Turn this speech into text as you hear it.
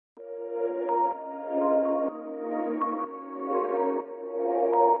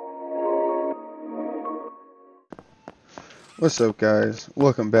What's up, guys?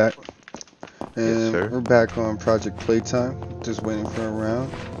 Welcome back. Yes, And sir. we're back on Project Playtime. Just waiting for a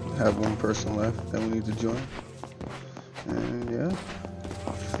round. Have one person left that we need to join. And yeah,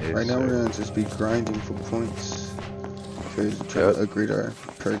 Yes, right now we're sir. gonna just be grinding for points. Because we're trying Yep. to upgrade our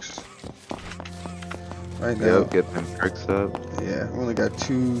perks. Right now, Yep. Get them perks up. yeah, we only got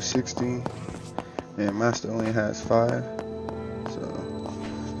 260. And Masta only has 5. So,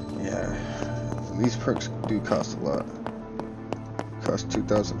 yeah. These perks do cost a lot. Cost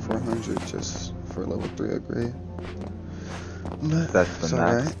 2,400 just for level 3 upgrade. But That's the it's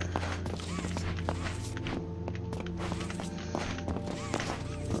max. alright.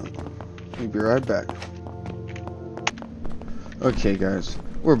 We'll be right back. Okay, guys,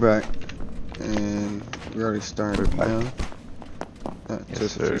 we're back, and we already started now. Yes,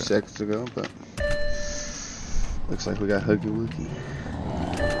 Just a few sir. seconds ago, but looks like we got Huggy Woogie.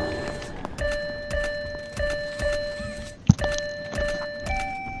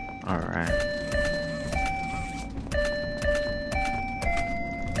 All right.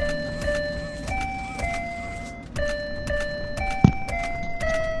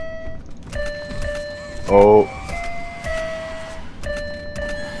 Oh.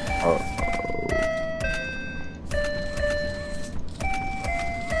 Oh.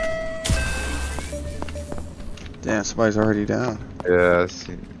 Damn, somebody's already down. Yeah. I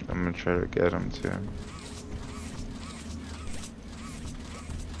see. I'm gonna try to get him too.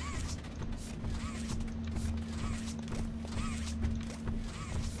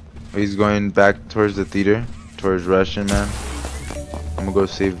 He's going back towards the theater, towards Russian man. I'm gonna go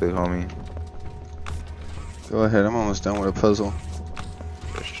save the homie. Go ahead, I'm almost done with a puzzle.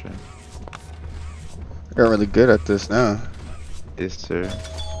 For sure. I got really good at this now. Yes, sir.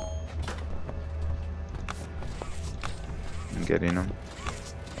 I'm getting him.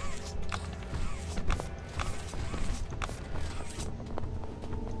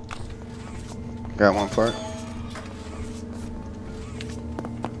 Got one part.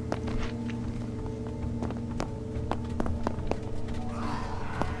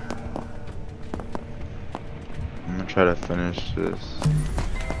 I'm gonna try to finish this.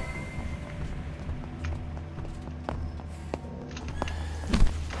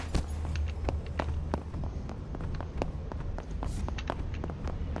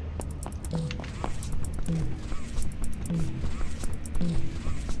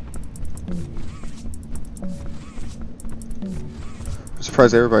 I'm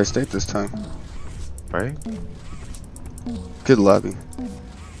surprised everybody stayed this time. Right? Good lobby.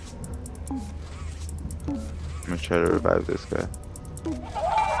 I'm gonna try to revive this guy.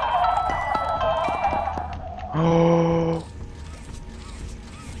 Oh!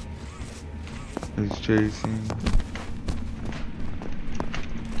 He's chasing.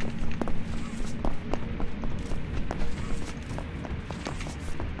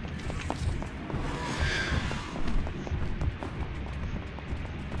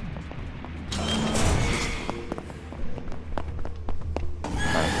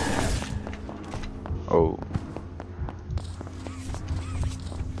 Nice. Oh.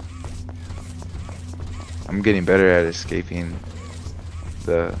 I'm getting better at escaping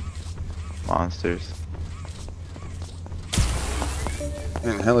the monsters.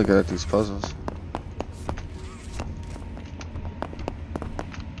 Man, hella good at these puzzles.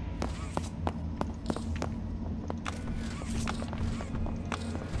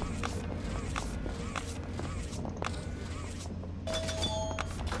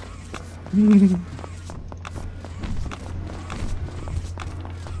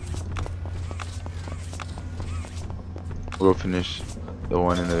 We'll finish the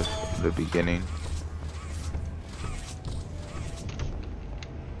one in the beginning.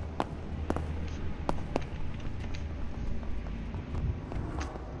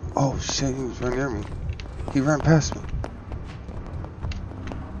 Oh shit, he was right near me. He ran past me.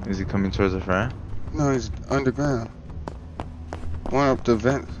 Is he coming towards the front? No, he's underground. One up the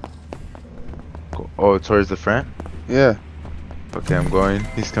vent. Oh, towards the front? Yeah. Okay, I'm going.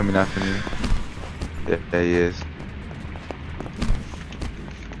 He's coming after me. Yeah, he is.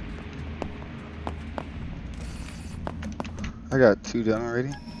 I got 2 done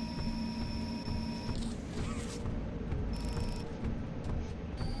already.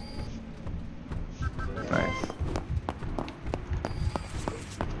 Nice.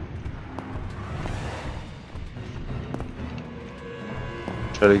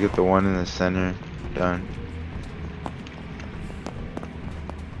 Try to get the one in the center done.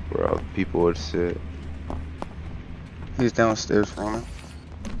 Where all the people would sit. He's downstairs running.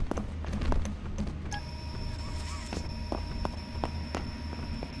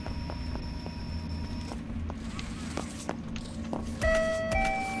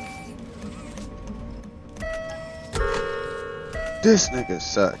 This nigga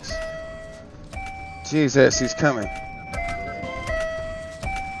sucks. Jesus, he's coming.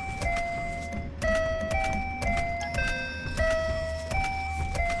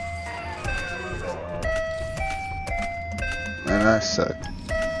 Man, I suck.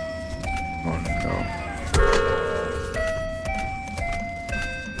 Oh no.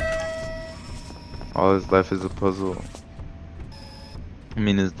 All that's left is a puzzle. I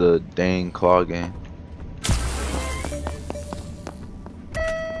mean, it's the dang claw game.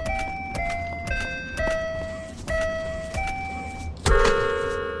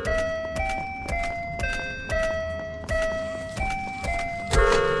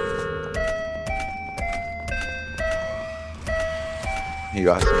 He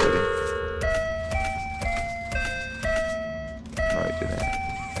got somebody. No, he didn't.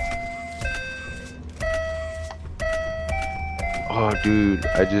 Oh, dude,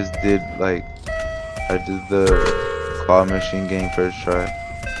 I just did the claw machine game first try.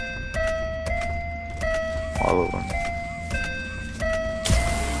 All of them.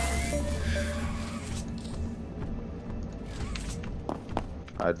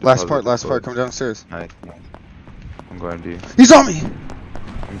 Last part, come downstairs. I'm going to you. He's on me!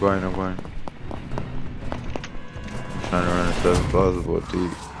 I'm going. I'm trying to run as fast as possible,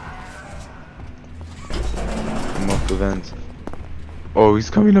 dude. I'm up the vents. Oh, he's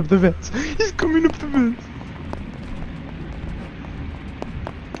coming up the vents. He's coming up the vents.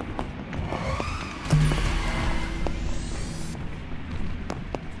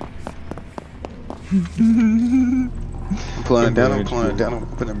 I'm pulling it down, I'm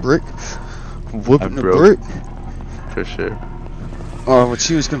whipping a brick. Whooping the brick. For sure. Oh, with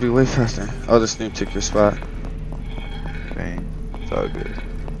you, it's gonna be way faster. Oh, this noob took your spot. Dang, it's all good.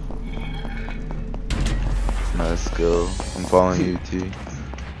 Let's go. I'm following you, T.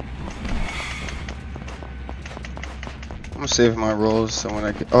 I'm gonna save my rolls so when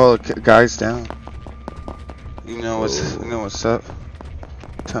I get. Oh, guy's down. You know what's up.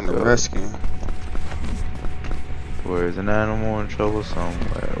 Time to rescue. Where's an animal in trouble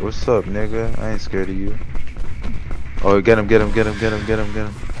somewhere? What's up, nigga? I ain't scared of you. Oh, get him. We're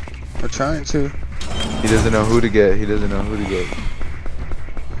trying to. He doesn't know who to get.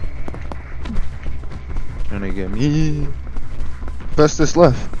 Trying to get me. Press this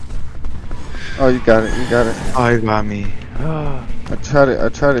left. Oh, you got it. Oh, he got me. I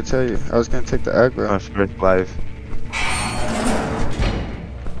tried to tell you. I was gonna take the aggro. My first life.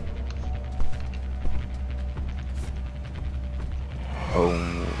 Oh,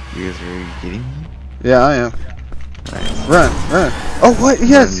 you guys are getting me? Yeah, I am. Nice. Run. Oh, what?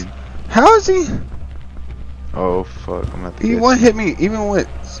 Yes. How is he? Oh fuck! I'm at the. He one hit me even with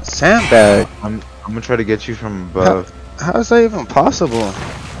sandbag. I'm gonna try to get you from above. How is that even possible?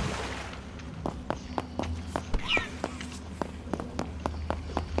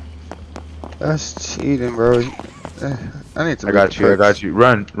 That's cheating, bro. I need to. I got you.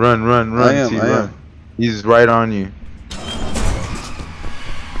 Run. I am. He's right on you.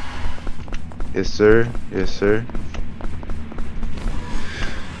 Yes, sir.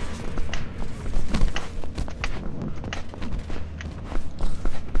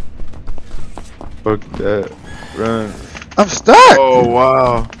 Fuck that. Run. I'm stuck. Oh,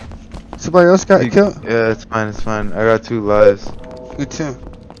 wow. Somebody else got killed? Yeah, it's fine. I got 2 lives. Me too.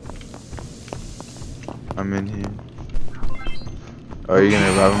 I'm in here. Oh, are you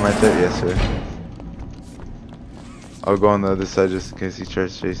gonna rob him right there? Yes, sir. I'll go on the other side just in case he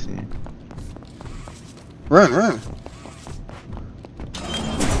tries chasing you. Run.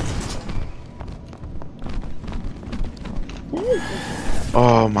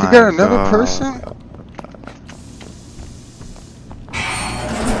 Oh my god. You got another person?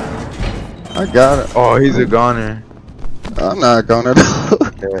 I got it. Oh, he's a goner. I'm not a goner though.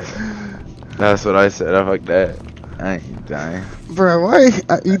 Yeah. That's what I said. I'm like that. I ain't dying. Bro, why?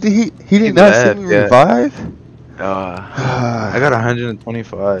 He did not see me revive? I got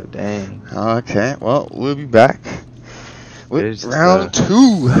 125. Dang. Okay, well, we'll be back with round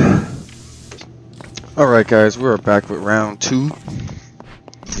 2. Alright, guys, we're back with round 2.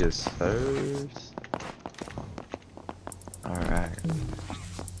 Yes, sir. Alright.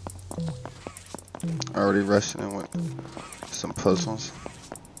 Already rushing in with some puzzles.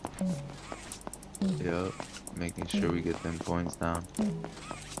 Yep. Making sure we get them points down.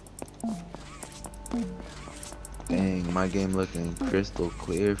 Dang, my game looking crystal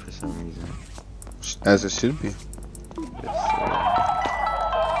clear for some reason. As it should be. Yes, sir.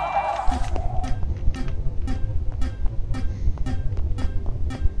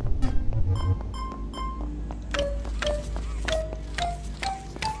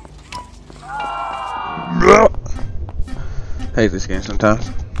 hate this game sometimes.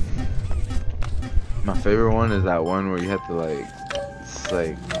 My favorite one is that one where you have to like, it's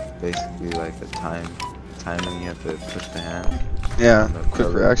like basically like a timing. You have to push the hand. Yeah, The quick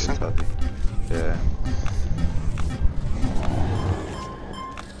color, reaction. Yeah.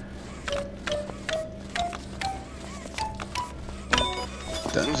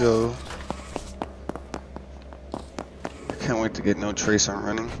 Dunzo. I can't wait to get no trace on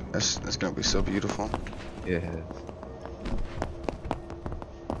running. That's gonna be so beautiful. Yeah.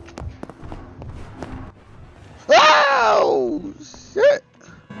 Oh shit!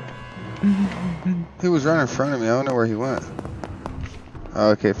 He was right in front of me. I don't know where he went. Oh,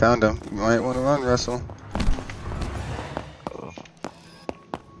 okay, found him. You might want to run, Russell.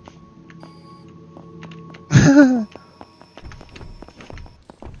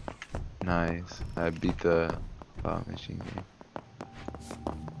 Nice. I beat the machine game.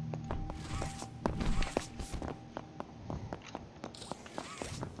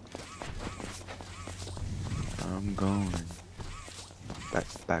 I'm going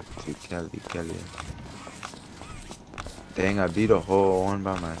back to Kelly. Dang, I beat a whole one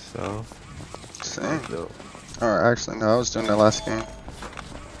by myself. Same. Alright, actually, no, I was doing that last game.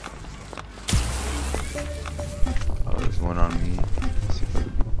 Oh, there's one on me. Let's see if I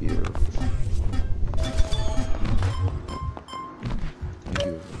can beat it. Thank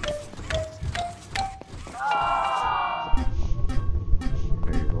you.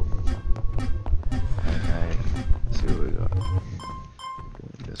 There you go. Alright, let's see what we got.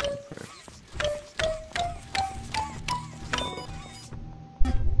 Doing this one first.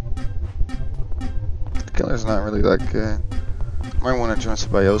 Killer's not really that good. Might want to join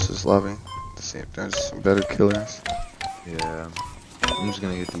somebody else's lobby to see if there's some better killers. Yeah. I'm just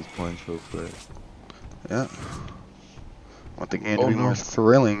gonna get these points real quick. Yeah. Want the game to Oh, be no. more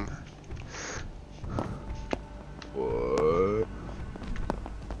thrilling. What?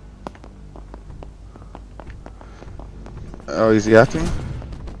 Oh, is he after me?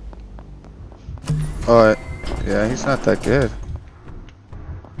 Oh, yeah, he's not that good.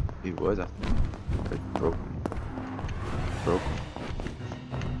 He was after me. I broke him. Whoa.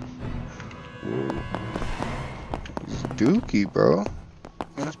 He's dookie, bro.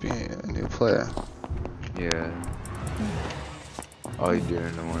 He must be a new player. Yeah. Oh, he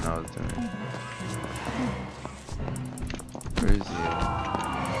didn't know when I was doing it. Where is he at?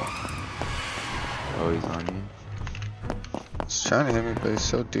 Oh, he's on you. He's trying to hit me, but he's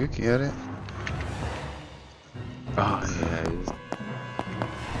so dookie at it. Oh, yeah, he's...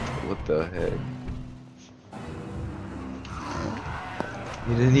 What the heck?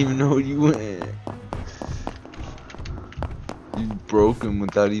 You didn't even know where you went. You broke him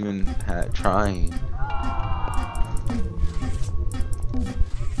without even trying.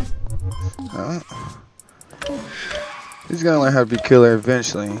 He's gonna learn how to be killer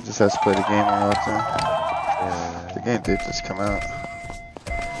eventually. He just has to play the game more often. Yeah. The game did just come out.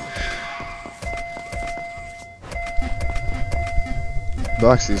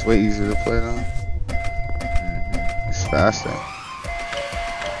 Boxy's way easier to play though. He's faster.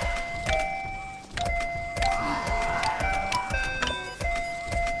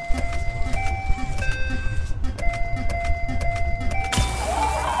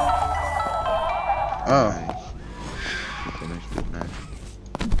 Oh. He finished it, man.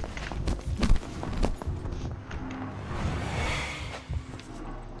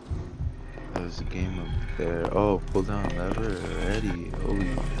 That was a game up there. Oh, pull down lever already.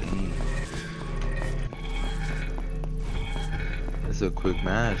 Holy dang. That's a quick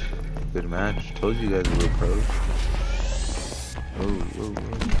match. Good match. Told you guys we were pros. Whoa.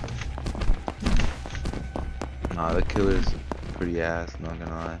 Nah, the killer's pretty ass, not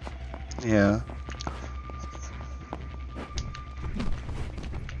gonna lie. Yeah.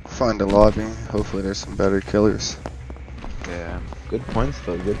 Find a lobby. Hopefully there's some better killers. Yeah. Good points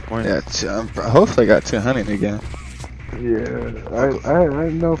though, good points. Yeah, hopefully I got 200 again. Yeah, I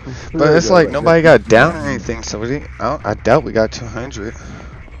know for sure. But it's like nobody got down or anything, so I doubt we got 200.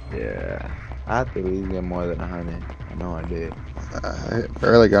 Yeah, I have to at least get more than 100. I know I did. I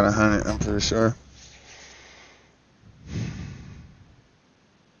barely got 100, I'm pretty sure.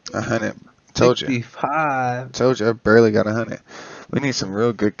 100. Told you. 65. Told you, I barely got 100. We need some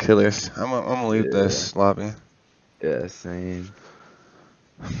real good killers. I'm gonna leave this lobby. Yeah, same.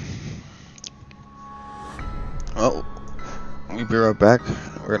 Oh, we'll be right back.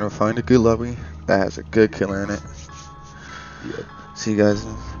 We're gonna find a good lobby that has a good killer in it. Yep. See you guys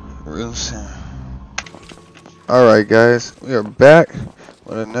real soon. Alright guys, we are back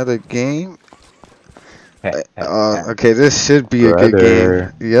with another game. Okay, this should be a good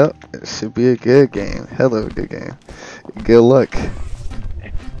game. Yep, it should be a good game. Hell of a good game. Good luck.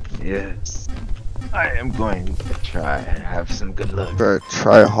 Yes. I am going to try and have some good luck. Bro,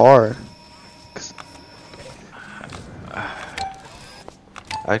 try hard.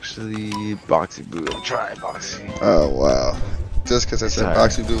 Actually, boxy boo. Try boxy. Oh, wow. Just because I said Sorry.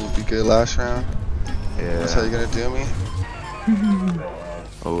 boxing dude would be good last round? That's how Yeah. you gonna do me?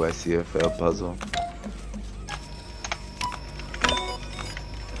 Oh, I see a failed puzzle.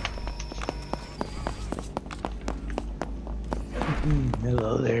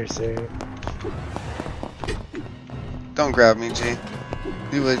 Hello there, sir. Don't grab me, G.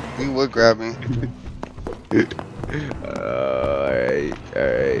 You would grab me. Alright.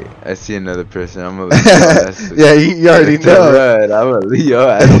 I see another person. I'm gonna leave your ass. Yeah, you already know. Red. I'm gonna leave your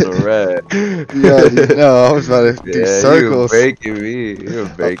ass on the red. You already know. I was about to do Yeah, circles. you were breaking me. You were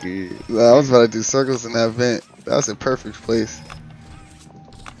breaking me. I was about to do circles in that vent. That was a perfect place.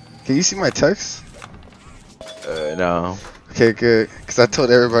 Can you see my text? No. Okay, good. Because I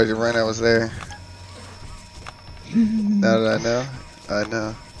told everybody to run I was there. Now that I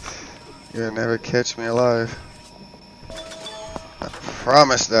know. You'll never catch me alive. I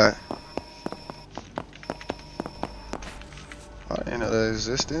promise that. I didn't know that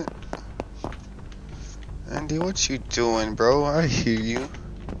existed. Andy, what you doing, bro? I hear you.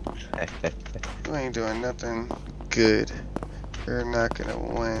 You ain't doing nothing good. You're not gonna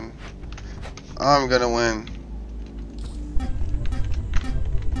win. I'm gonna win.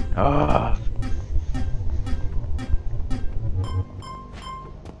 Ah.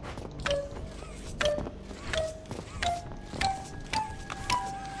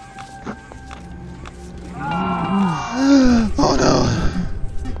 Oh no.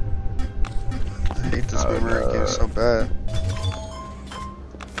 I hate this memory game so bad.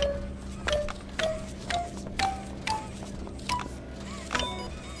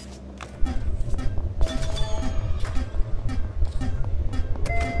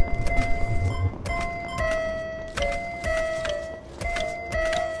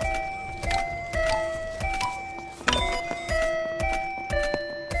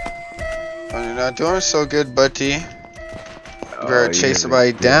 Oh, you're not doing so good, buddy. You better chase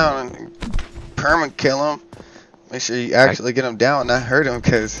somebody down and perma kill him. Make sure you actually get him down, not hurt him,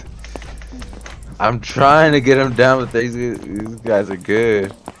 cause I'm trying to get him down, but these guys are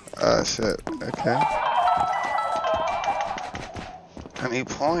good. Shit. Okay. I need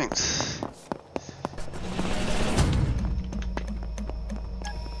points.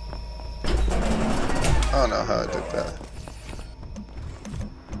 I don't know how I did that.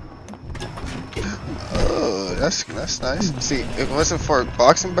 Oh, that's nice. See, if it wasn't for a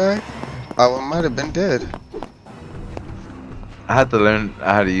boxing bag, I might have been dead. I have to learn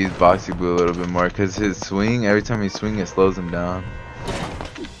how to use Boxy Boo a little bit more, cause his swing, every time he swings, it slows him down.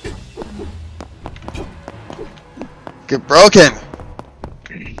 Get broken.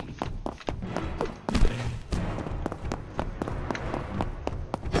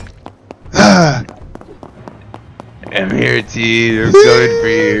 I'm here, T. I'm coming for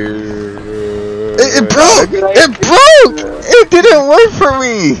you. It broke! It broke! It didn't work for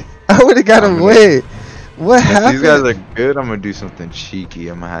me! I would've got away. What happened? These guys are good. I'm gonna do something cheeky.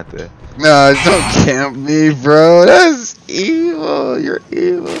 I'm gonna have to. No, don't camp me, bro. That's evil. You're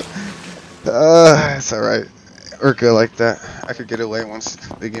evil. It's alright. We're good like that. I could get away once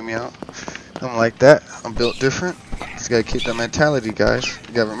they get me out. I'm like that. I'm built different. Just gotta keep that mentality, guys.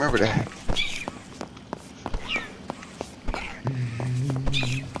 You gotta remember that.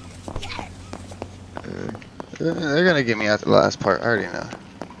 They're gonna get me out the last part. I already know.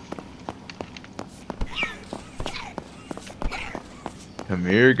 Come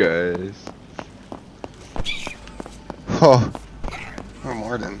here, guys. Oh, or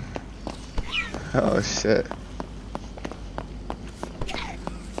more than. Oh shit.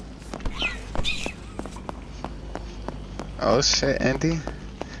 Oh shit, Andy.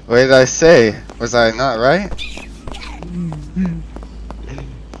 What did I say? Was I not right?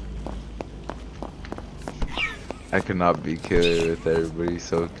 I cannot be killed with everybody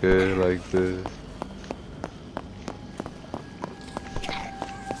so good like this.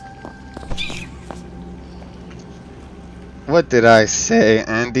 What did I say,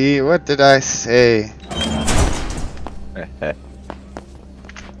 Andy? What did I say?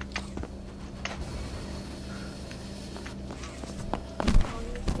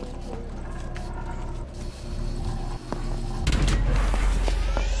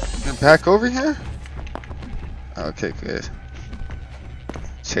 Get back over here? Okay, good.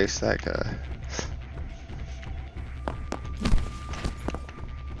 Chase that guy.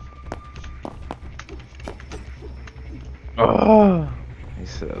 Oh, he's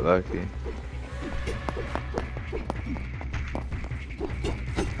so lucky.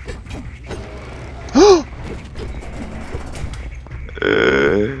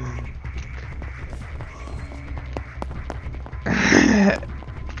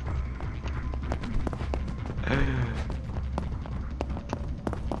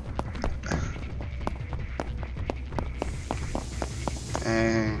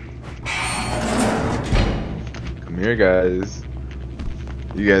 here, guys.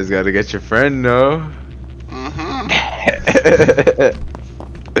 You guys gotta get your friend, no?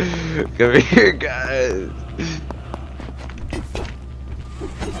 Come here, guys.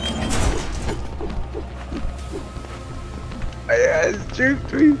 My ass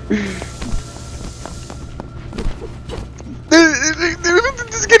tripped me.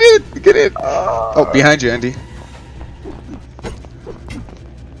 Just get in. Get in. Oh, behind you, Andy.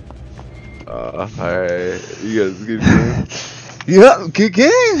 Alright. You guys good game? Yeah, good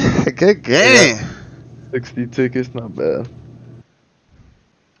game. Good game. 60 tickets, not bad.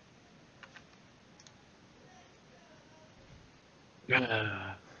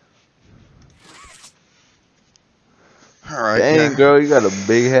 Alright, Dang, yeah. girl, you got a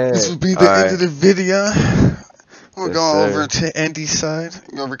big head. This will be the end of the video. We're Yes, going sir. over to Andy's side.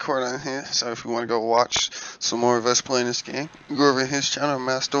 We'll record on here. So if you want to go watch some more of us playing this game, go over to his channel,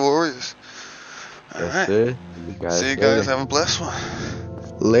 Master Warriors. Yes, Alright. sir. See you guys. Have a blessed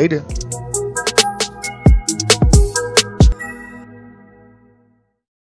one. Later.